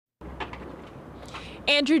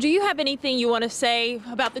Andrew, do you have anything you want to say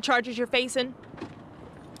about the charges you're facing?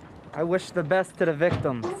 I wish the best to the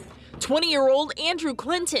victims. 20-year-old Andrew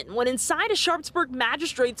Clinton went inside a Sharpsburg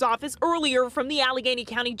magistrate's office earlier from the Allegheny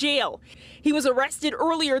County Jail. He was arrested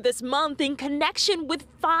earlier this month in connection with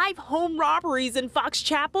 5 home robberies in Fox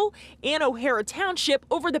Chapel and O'Hara Township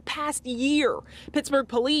over the past year. Pittsburgh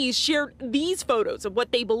police shared these photos of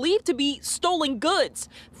what they believe to be stolen goods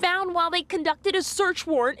found while they conducted a search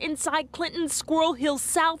warrant inside Clinton's Squirrel Hill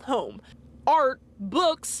South home. Art,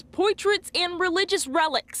 books, portraits, and religious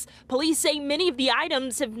relics. Police say many of the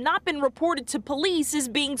items have not been reported to police as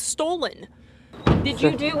being stolen. Did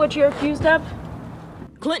you do what you're accused of?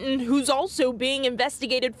 Clinton, who's also being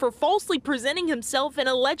investigated for falsely presenting himself and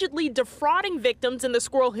allegedly defrauding victims in the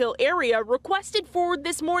Squirrel Hill area, requested for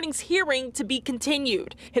this morning's hearing to be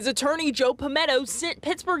continued. His attorney, Joe Palmetto, sent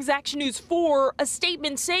Pittsburgh's Action News 4 a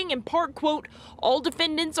statement saying in part, quote, "All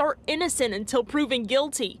defendants are innocent until proven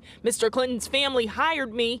guilty. Mr. Clinton's family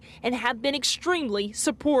hired me and have been extremely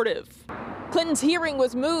supportive." Clinton's hearing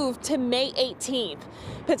was moved to May 18th.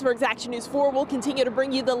 Pittsburgh's Action News 4 will continue to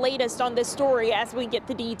bring you the latest on this story as we get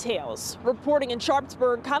the details. Reporting in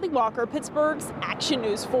Sharpsburg, Kylie Walker, Pittsburgh's Action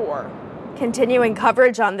News 4. Continuing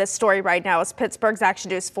coverage on this story right now as Pittsburgh's Action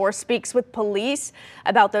News 4 speaks with police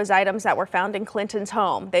about those items that were found in Clinton's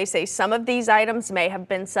home. They say some of these items may have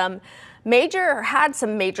been had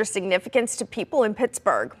some major significance to people in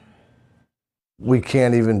Pittsburgh. We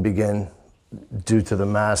can't even begin due to the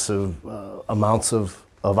massive amounts of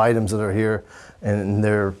items that are here and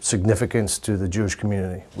their significance to the Jewish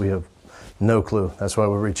community. We have no clue. That's why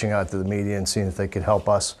we're reaching out to the media and seeing if they could help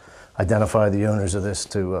us identify the owners of this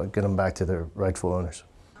to get them back to their rightful owners.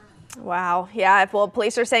 Wow. Yeah. Well,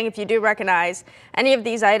 police are saying if you do recognize any of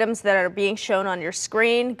these items that are being shown on your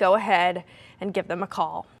screen, go ahead and give them a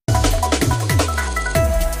call.